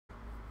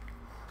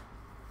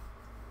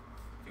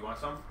You want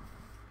some?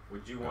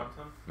 Would you want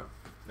some? No.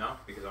 No?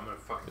 Because I'm gonna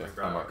fucking Yeah,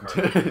 grab I'm my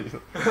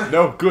card.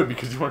 no, good,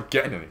 because you weren't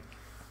getting any.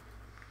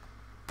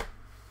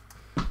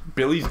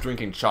 Billy's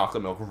drinking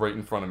chocolate milk right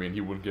in front of me, and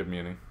he wouldn't give me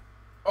any.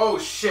 Oh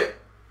shit!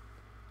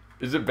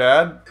 Is it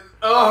bad?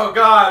 Oh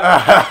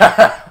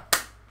god!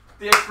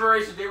 The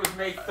expiration date was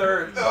May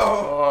 3rd.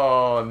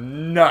 Oh,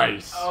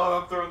 nice. Oh,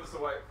 I'm throwing this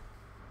away.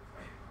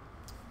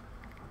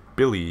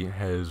 Billy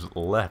has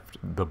left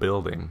the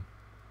building.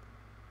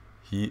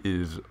 He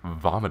is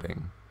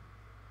vomiting.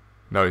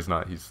 No, he's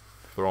not. He's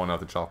throwing out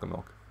the chocolate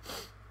milk.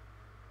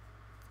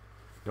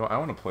 You know, I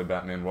want to play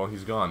Batman while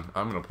he's gone.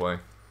 I'm gonna play.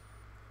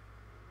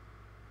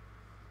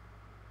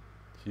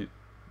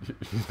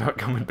 He's not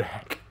coming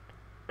back.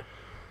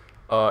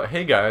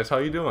 Hey guys, how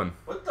you doing?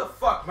 What the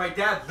fuck? My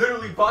dad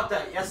literally bought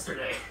that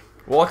yesterday.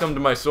 Welcome to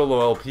my solo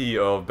LP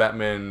of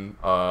Batman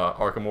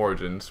Arkham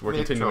Origins. We're Give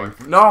me the continuing.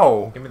 controller.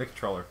 No! Give me the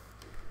controller.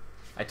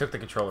 I took the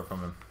controller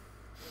from him.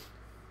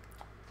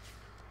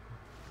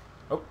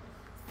 Oh.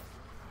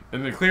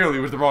 And it clearly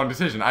was the wrong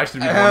decision. I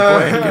should be the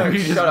one playing.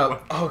 Shut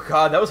up. Oh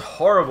god, that was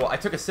horrible. I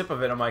took a sip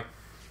of it. I'm like,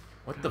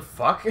 what the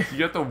fuck? You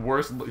got the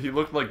worst. He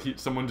looked like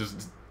someone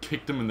just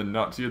kicked him in the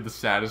nuts. He had the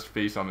saddest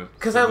face on it.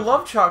 Because I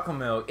love chocolate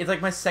milk. It's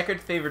like my second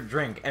favorite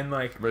drink, and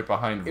like right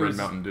behind Red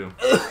Mountain Dew.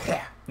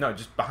 No,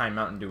 just behind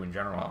Mountain Dew in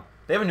general. Oh.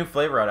 They have a new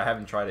flavor out. I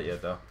haven't tried it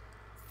yet though.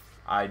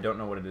 I don't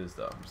know what it is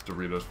though. It's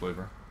Doritos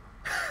flavor.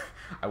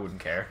 I wouldn't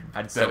care.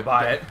 I'd still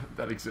buy it.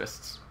 That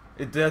exists.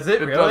 It does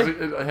it, It really?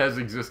 does. It has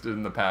existed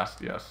in the past.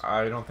 Yes.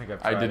 I don't think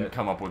I've tried I didn't it.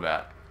 come up with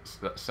that.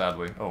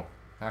 Sadly. Oh,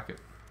 hack it.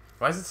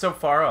 Why is it so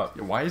far up?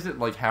 Yeah, why is it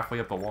like halfway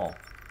up the wall?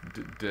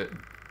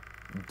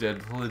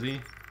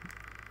 Deadly?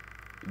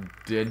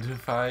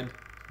 Deadified?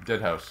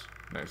 Dead house.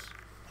 Nice.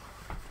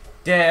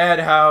 Dead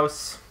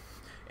house.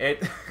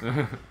 It.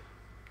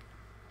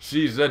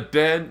 She's a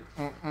dead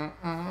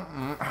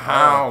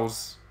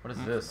house. What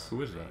is this?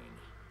 Who is that?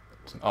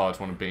 Oh, it's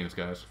one of Bane's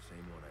guys.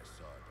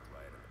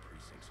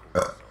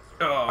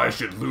 Oh. I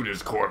should loot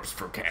his corpse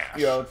for cash.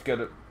 Yeah, let's get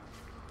it.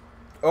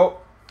 Oh.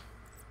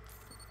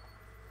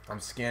 I'm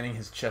scanning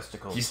his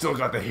chesticles. He still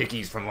got the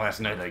hickeys from last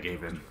night I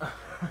gave him.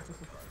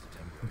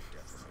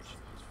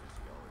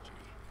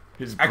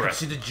 His I can breath.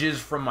 see the jizz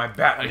from my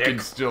bat I dick. can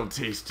still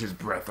taste his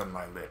breath on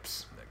my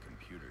lips.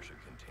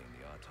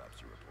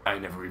 I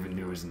never even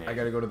knew his name. I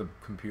gotta go to the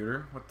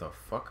computer? What the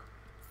fuck?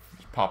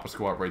 Just pop a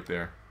squat right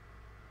there.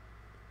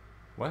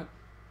 What?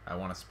 I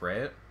want to spray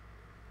it.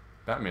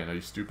 Batman, are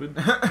you stupid?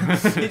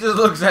 He just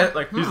looks at it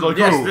like, He's like,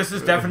 yes, "Oh." this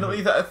is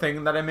definitely the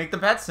thing that I make the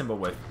bat symbol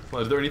with.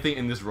 Well, is there anything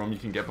in this room you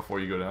can get before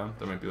you go down?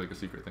 That might be like a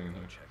secret thing in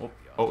here.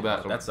 Oh,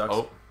 That sucks.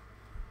 Oh.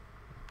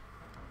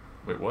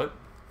 Wait, what?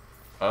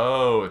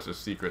 Oh, it's a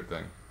secret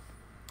thing.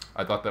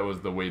 I thought that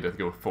was the way to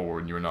go forward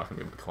and you were not going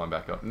to be able to climb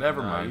back up.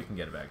 Never mind. You can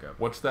get it back up.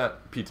 What's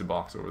that pizza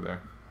box over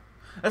there?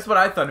 That's what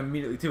I thought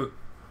immediately too.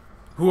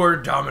 Who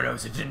ordered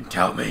Domino's? It didn't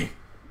tell me.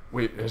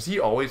 Wait, has he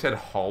always had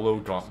hollow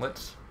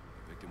gauntlets?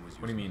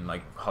 What do you mean,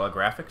 like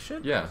holographic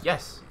shit? Yeah.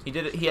 Yes, he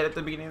did it. He had it at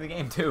the beginning of the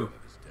game too.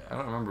 I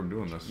don't remember him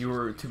doing this. You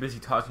were too busy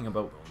talking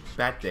about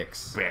bat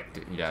dicks.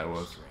 Yeah, it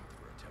was.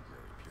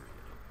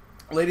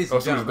 Ladies Oh,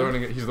 and so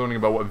gentlemen, he's learning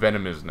about what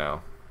venom is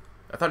now.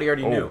 I thought he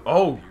already knew.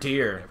 Oh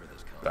dear.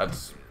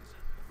 That's...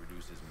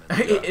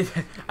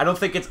 I don't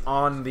think it's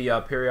on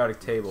the periodic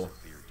table.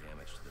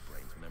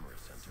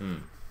 Hmm.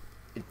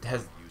 It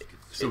has.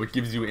 So it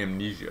gives you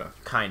amnesia.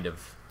 Kind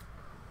of.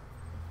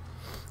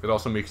 It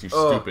also makes you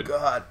stupid. Oh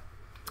God.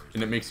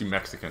 And it makes you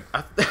Mexican.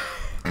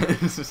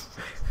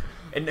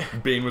 And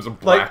Bane was a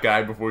black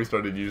guy before he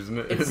started using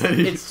it.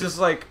 it's just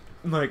like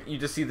you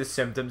just see the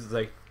symptoms. It's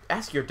like,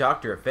 ask your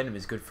doctor if venom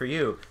is good for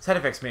you. Side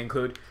effects may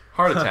include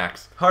heart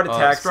attacks,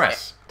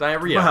 stress,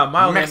 diarrhea,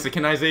 mild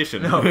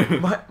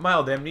Mexicanization.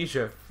 mild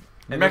amnesia.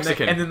 And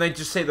Mexican. Then they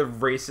just say the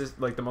racist,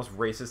 like the most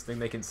racist thing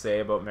they can say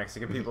about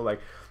Mexican people, like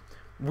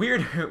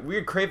weird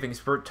cravings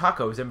for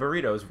tacos and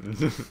burritos.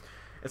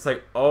 It's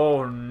like,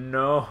 oh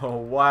no,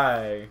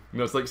 why?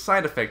 No, it's like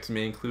side effects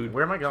may include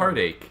Where am I going?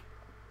 heartache,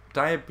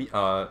 diabetes.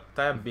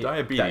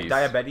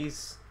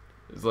 Diabetes.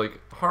 It's like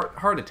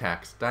heart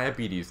attacks,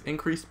 diabetes,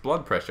 increased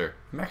blood pressure,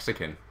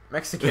 Mexican.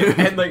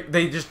 And like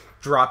they just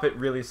drop it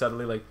really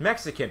subtly, like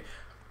Mexican,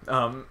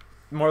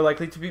 more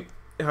likely to be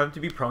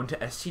prone to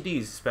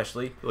STDs,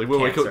 especially Like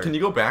cancer. wait, can you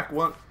go back?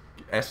 What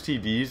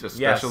STDs,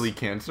 especially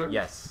cancer?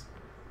 Yes,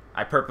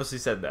 I purposely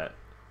said that.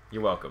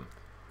 You're welcome.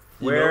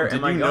 Did Where you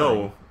am I going?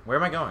 know? Where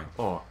am I going?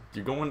 Oh,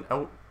 you're going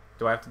out.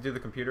 Do I have to do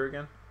the computer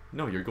again?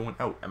 No, you're going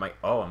out. Am I?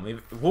 Oh, I'm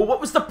leaving. Well, what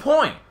was the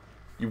point?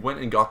 You went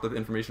and got the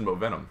information about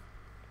venom,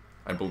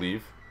 I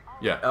believe.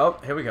 Yeah. Oh,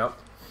 here we go.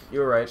 You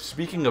were right.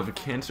 Speaking of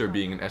cancer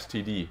being an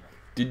STD,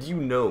 did you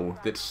know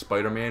that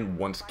Spider-Man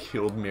once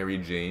killed Mary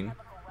Jane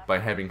by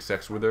having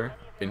sex with her,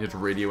 and his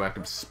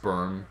radioactive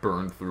sperm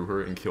burned through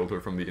her and killed her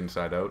from the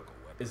inside out?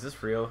 Is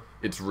this real?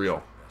 It's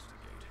real.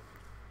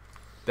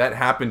 That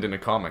happened in a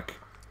comic.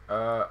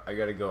 I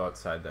gotta go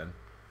outside then.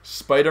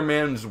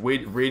 Spider-Man's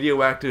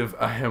radioactive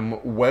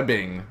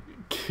webbing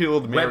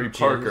killed Mary Web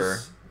Parker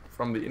jizz.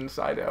 from the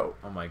inside out.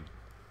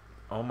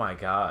 Oh my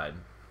god.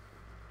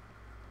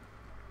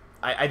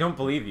 I don't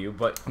believe you,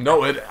 but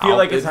No, I feel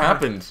like it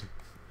happened.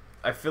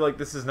 I feel like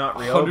this is not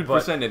real.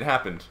 100% it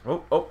happened.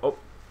 Oh.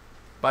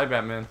 Bye,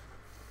 Batman.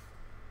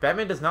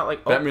 Batman does not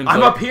like... Oh, Batman's I'm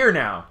like- up here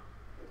now.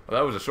 Well,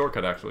 that was a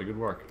shortcut, actually. Good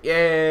work.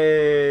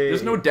 Yay.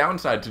 There's no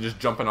downside to just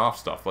jumping off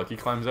stuff. Like, he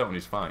climbs out and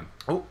he's fine.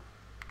 Oh.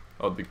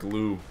 Oh, the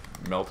glue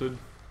melted?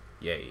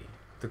 Yay.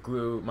 The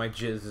glue, my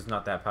jizz is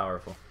not that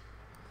powerful.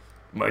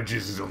 My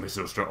jizz is only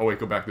so strong. Oh, wait,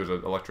 go back. There's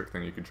an electric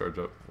thing you can charge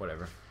up.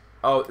 Whatever.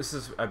 Oh, this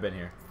is... I've been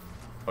here.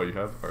 Oh, you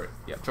have? Alright.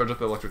 Yeah. Charge up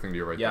the electric thing to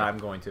your right Yeah, there. I'm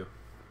going to.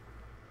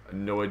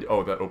 No idea.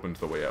 Oh, that opens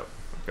the way out.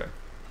 Okay.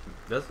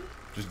 Does it?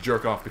 Just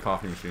jerk off the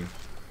coffee machine.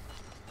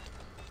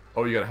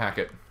 Oh, you gotta hack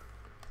it.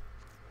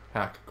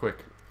 Hack, quick.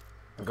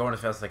 I'm going as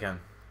fast as I can.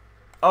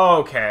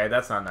 Okay,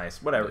 that's not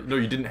nice. Whatever. No,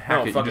 you didn't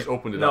hack it. You just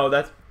opened it up. No,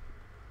 that's...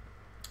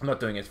 I'm not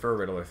doing it. It's for a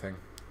Riddler thing.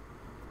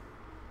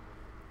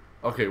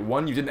 Okay,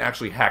 one, you didn't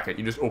actually hack it.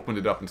 You just opened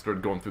it up and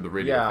started going through the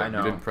radio Yeah, thing. I know.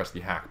 You didn't press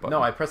the hack button.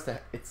 No, I pressed the...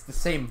 It's the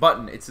same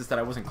button. It's just that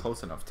I wasn't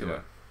close enough to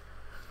it.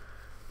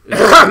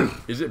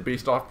 Is it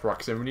based off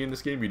proximity in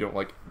this game? You don't,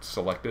 like,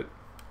 select it?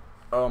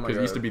 Oh my god. Because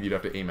it used to be that you'd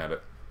have to aim at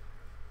it.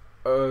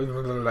 I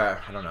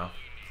don't know.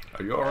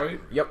 Are you alright?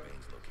 Yep.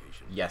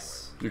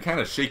 Yes. You're kind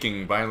of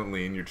shaking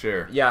violently in your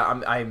chair. Yeah,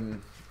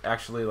 I'm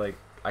actually, like,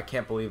 I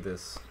can't believe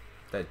this.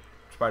 That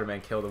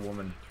Spider-Man killed a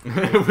woman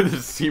With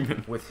his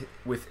semen. with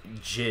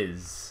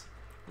jizz.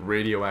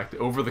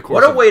 Radioactive. Over the course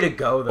What a of, way to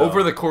go, though.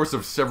 Over the course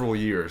of several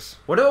years.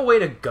 What a way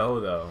to go,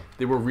 though.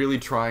 They were really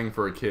trying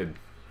for a kid.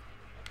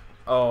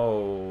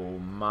 Oh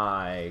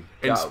my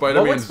god. And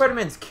What would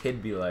Spider-Man's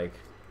kid be like?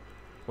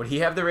 Would he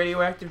have the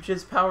radioactive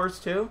jizz powers,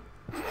 too?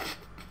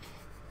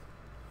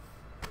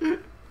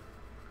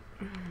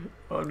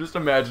 I'm just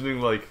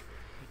imagining, like,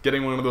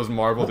 getting one of those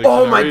Marvel Oh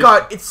dictionaries. my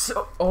god, it's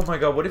so... Oh my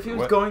god, what if he was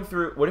What? going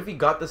through... What if he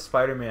got the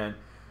Spider-Man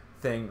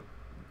thing,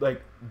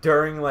 like,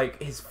 during,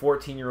 like, his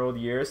 14-year-old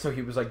years, so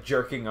he was, like,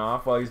 jerking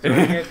off while he's doing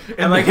it,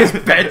 and, like, his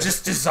bed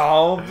just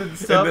dissolved and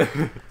stuff?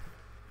 And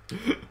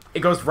It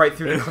goes right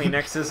through the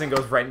Kleenexes and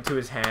goes right into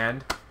his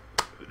hand.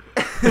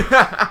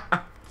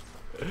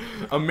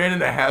 a man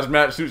in a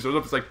hazmat suit shows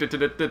up, it's like...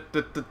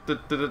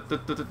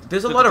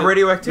 There's a lot of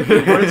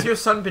radioactivity. What has your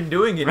son been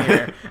doing in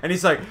here? And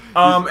he's like,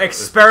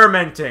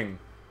 experimenting.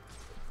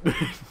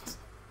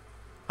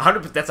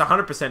 100. That's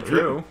 100%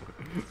 true.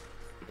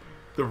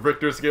 The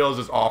Richter scale is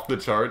just off the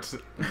charts.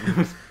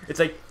 It's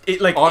like it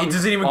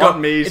doesn't even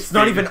go. It's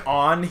not even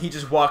on. He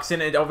just walks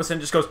in and all of a sudden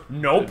just goes,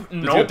 nope.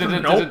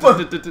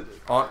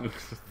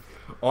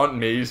 Aunt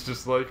May's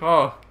just like,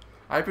 oh,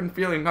 I've been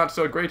feeling not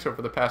so great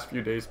over the past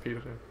few days,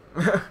 Peter.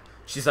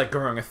 She's like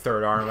growing a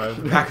third arm out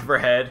of the back of her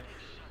head.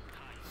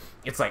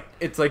 It's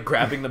like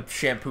grabbing the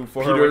shampoo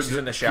for her when she's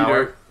in the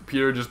shower.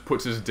 Peter just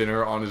puts his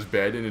dinner on his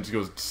bed and it just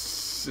goes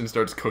tss and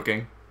starts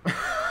cooking.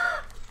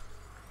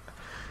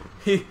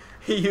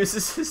 He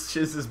uses his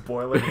jizz as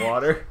boiling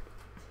water.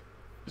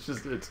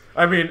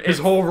 His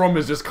whole room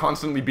is just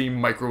constantly being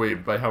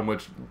microwaved by how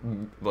much,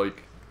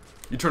 like,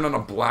 you turn on a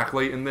black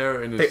light in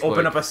there and it's they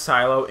open up a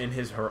silo in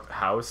his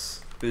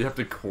house. They have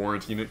to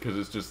quarantine it because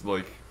it's just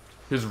like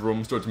his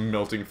room starts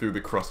melting through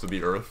the crust of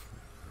the earth.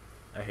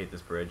 I hate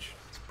this bridge.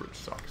 This bridge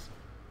sucks.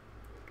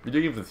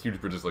 Video games with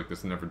huge bridges like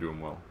this never do them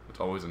well. It's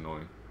always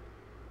annoying.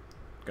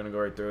 Gonna go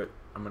right through it.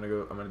 I'm gonna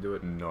do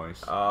it.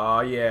 Nice.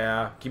 Oh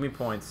yeah, give me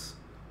points.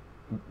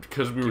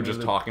 Because we were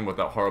just talking about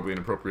that horribly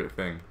inappropriate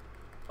thing.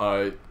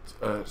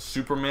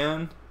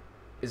 Superman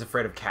is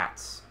afraid of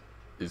cats.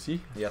 Is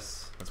he?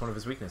 Yes, that's one of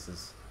his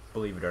weaknesses.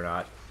 Believe it or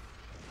not.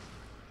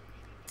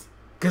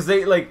 Because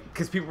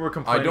people were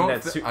complaining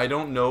I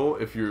don't know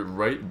if you're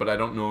right, but I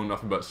don't know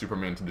enough about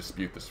Superman to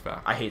dispute this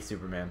fact. I hate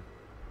Superman,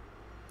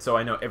 so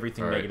I know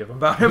everything negative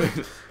about him.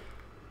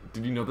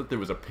 Did you know that there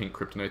was a pink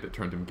kryptonite that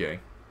turned him gay?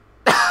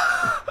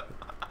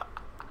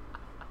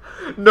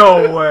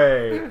 No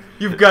way!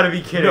 You've got to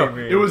be kidding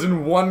me. It was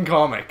in one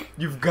comic.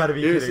 You've got to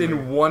be kidding me. It was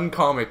in one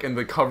comic, and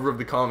the cover of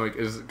the comic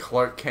is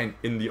Clark Kent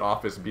in the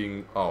office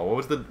being...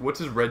 Oh, what's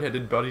his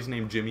redheaded buddy's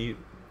name? Jimmy?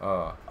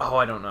 Oh,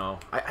 I don't know.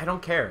 I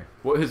don't care.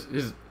 What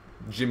his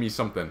Jimmy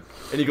something.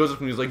 And he goes up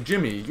and he's like,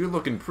 Jimmy, you're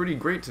looking pretty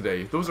great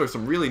today. Those are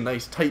some really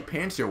nice tight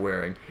pants you're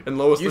wearing. And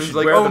Lois Lane's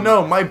like, oh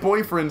no, my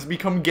boyfriend's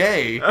become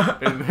gay.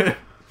 And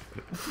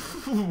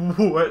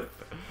what?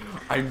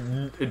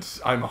 I'm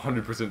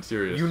 100%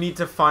 serious. You need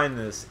to find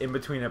this in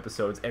between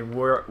episodes, and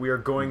we are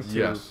going to.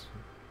 Yes.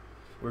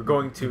 We're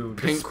going to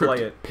display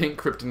it.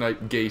 Pink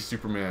Kryptonite gay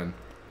Superman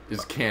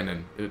is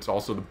canon. It's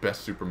also the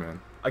best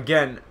Superman.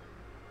 Again,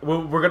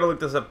 we're gonna look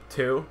this up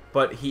too,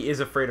 but he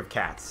is afraid of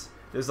cats.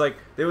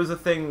 There was a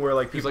thing where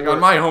like people. He's like, on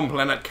my home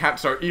planet,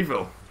 cats are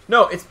evil.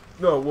 No,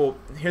 well,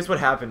 here's what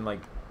happened. Like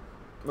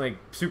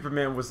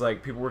Superman was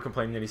like, people were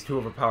complaining that he's too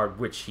overpowered,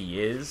 which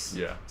he is.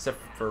 Yeah. Except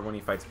for when he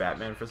fights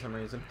Batman for some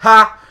reason.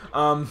 Ha!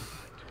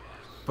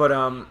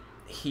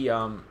 He They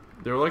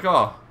were like,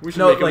 oh, we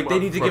should make him they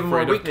need to give him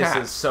more weaknesses.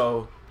 Cats.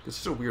 So this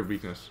is a weird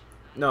weakness.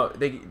 No,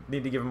 they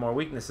need to give him more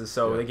weaknesses.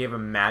 So yeah. they gave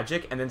him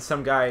magic, and then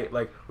some guy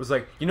was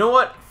like, you know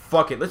what?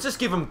 Fuck it, let's just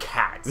give him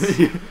cats.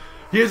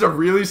 He has a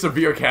really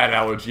severe cat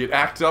allergy. It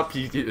acts up.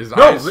 His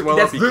No, eyes swell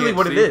that's up. He literally can't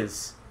what see. it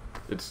is.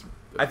 It's.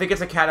 I think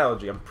it's a cat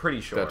allergy. I'm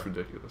pretty sure. That's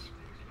ridiculous.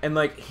 And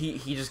like he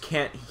just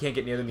can't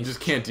get near them. He just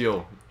can't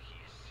deal.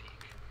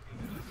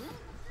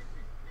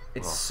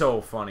 It's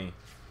so funny.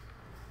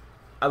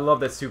 I love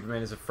that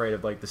Superman is afraid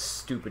of like the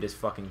stupidest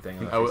fucking thing.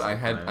 On the face of I the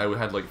had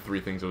planet. like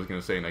 3 things I was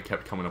gonna say, and I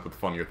kept coming up with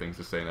funnier things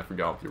to say, and I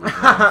forgot what the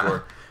original ones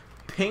were.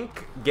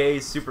 Pink gay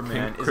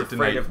Superman is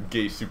afraid of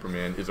gay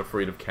Superman is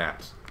afraid of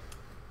cats.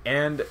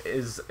 and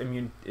is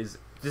immune.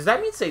 Does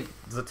that mean say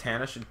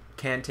Zatanna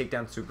can take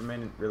down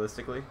Superman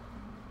realistically?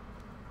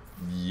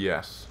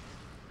 Yes.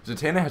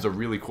 Zatanna has a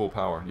really cool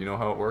power. You know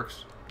how it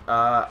works?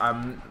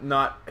 I'm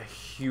not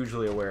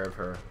hugely aware of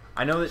her.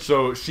 I know that.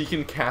 So she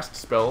can cast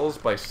spells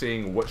by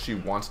saying what she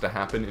wants to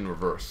happen in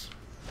reverse.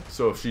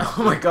 So if she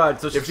Oh my god!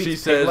 So if she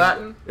speaks says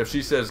Latin? if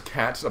she says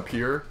cats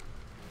appear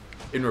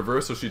in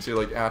reverse, so she'd say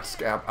like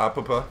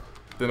apapa,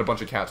 then a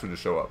bunch of cats would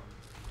just show up.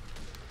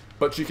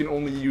 But she can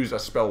only use a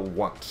spell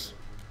once.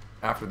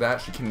 After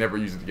that, she can never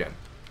use it again.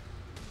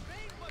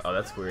 Oh,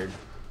 that's weird.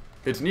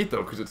 It's neat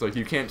though, because it's like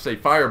you can't say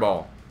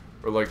fireball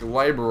or like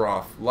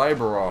Liberoff.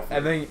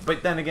 And then,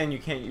 but then again, you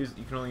can't use.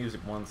 You can only use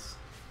it once.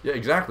 Yeah,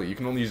 exactly. You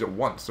can only use it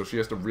once, so she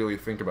has to really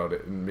think about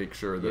it and make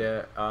sure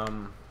that. Yeah.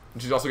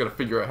 And she's also got to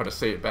figure out how to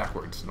say it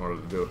backwards in order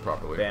to do it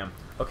properly. Bam.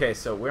 Okay,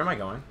 so where am I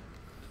going?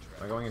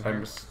 Am I going in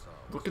here?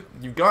 Look at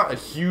you got a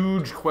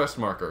huge quest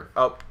marker.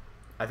 Oh,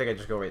 I think I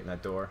just go right in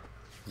that door.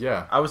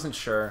 Yeah. I wasn't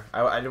sure.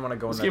 I didn't want to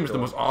go in This that game door. is the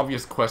most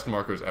obvious quest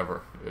markers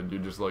ever, and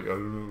you're just like, I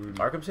don't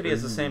know. Arkham City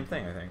has the same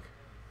thing, I think.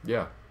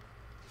 Yeah.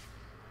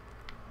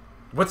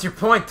 What's your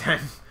point then?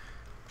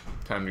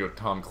 Time to go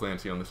Tom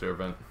Clancy on this air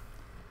event.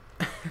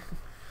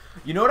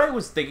 You know what I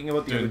was thinking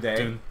about the other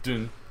day?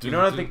 You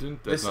know what I think?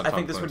 I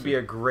think this would be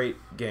a great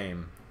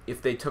game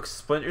if they took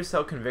Splinter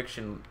Cell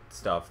Conviction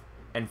stuff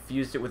and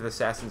fused it with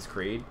Assassin's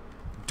Creed.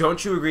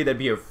 Don't you agree that'd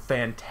be a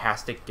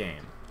fantastic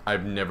game?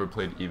 I've never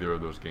played either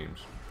of those games.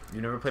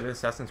 You never played an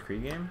Assassin's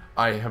Creed game?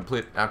 I have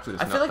played. Actually,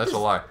 I feel like that's a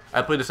lie.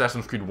 I played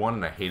Assassin's Creed 1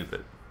 and I hated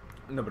it.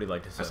 Nobody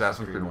liked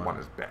Assassin's Creed 1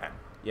 is bad.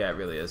 Yeah, it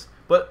really is.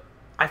 But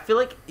I feel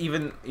like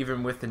even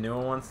with the newer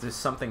ones, there's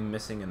something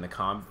missing in the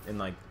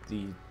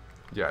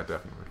Yeah,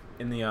 definitely.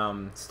 in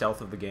the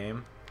stealth of the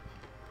game.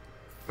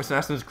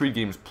 Assassin's Creed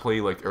games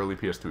play like early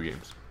PS2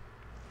 games.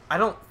 I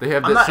don't. They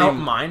have I'm that not same. don't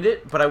mind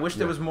it, but I wish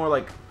there Yeah. was more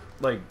like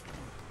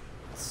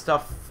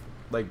stuff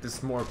like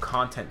this, more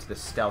content to the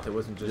stealth. It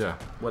wasn't just Yeah.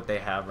 what they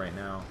have right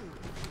now.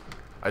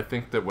 I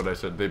think that what I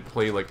said, they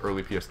play like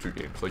early PS2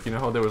 games. Like, you know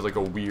how there was like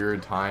a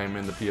weird time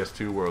in the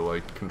PS2 where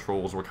like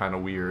controls were kind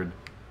of weird,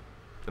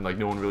 and like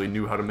no one really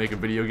knew how to make a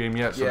video game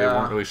yet, so they Yeah.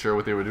 weren't really sure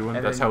what they were doing.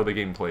 And That's then- how the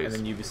game plays.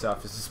 And then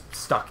Ubisoft is just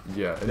stuck.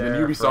 Yeah, and there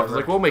then Ubisoft is forever.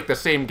 like, we'll make the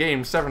same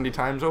game 70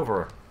 times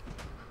over.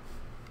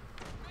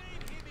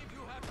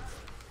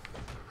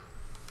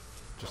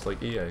 Just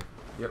like EA.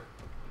 Yep.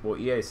 Well,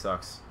 EA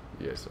sucks.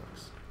 EA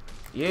sucks.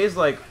 EA is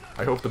like,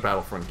 I hope the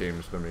Battlefront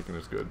games they're making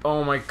is good.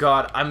 oh my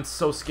god, I'm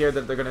so scared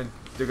that they're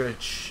gonna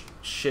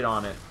shit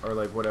on it or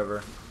like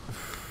whatever.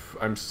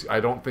 I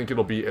don't think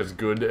it'll be as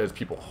good as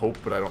people hope,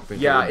 but I don't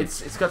think. Yeah, it'll be...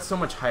 it's got so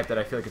much hype that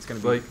I feel like it's gonna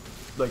be like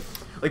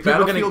people are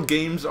Battlefield gonna.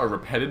 games are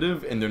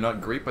repetitive and they're not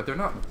great, but they're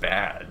not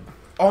bad.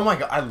 Oh my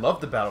god, I love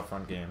the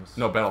Battlefront games.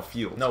 No,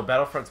 Battlefield. No,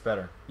 Battlefront's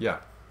better. Yeah.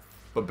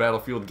 But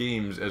Battlefield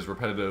games, as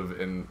repetitive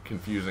and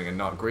confusing and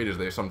not great as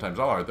they sometimes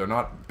are, they're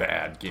not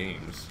bad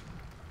games.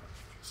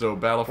 So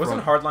Battlefront...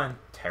 Wasn't Hardline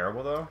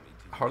terrible though?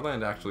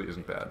 Hardline actually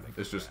isn't bad.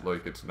 It's just,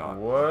 like, it's not.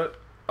 What?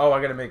 Oh,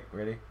 I gotta make...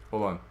 Ready?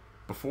 Hold on.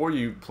 Before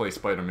you play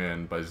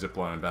Spider-Man by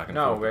ziplining back and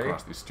No, forth ready?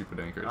 across these stupid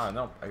anchors. Oh,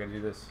 no. I gotta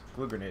do this.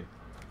 Glue grenade.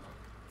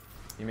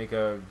 You make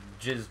a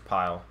jizz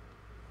pile.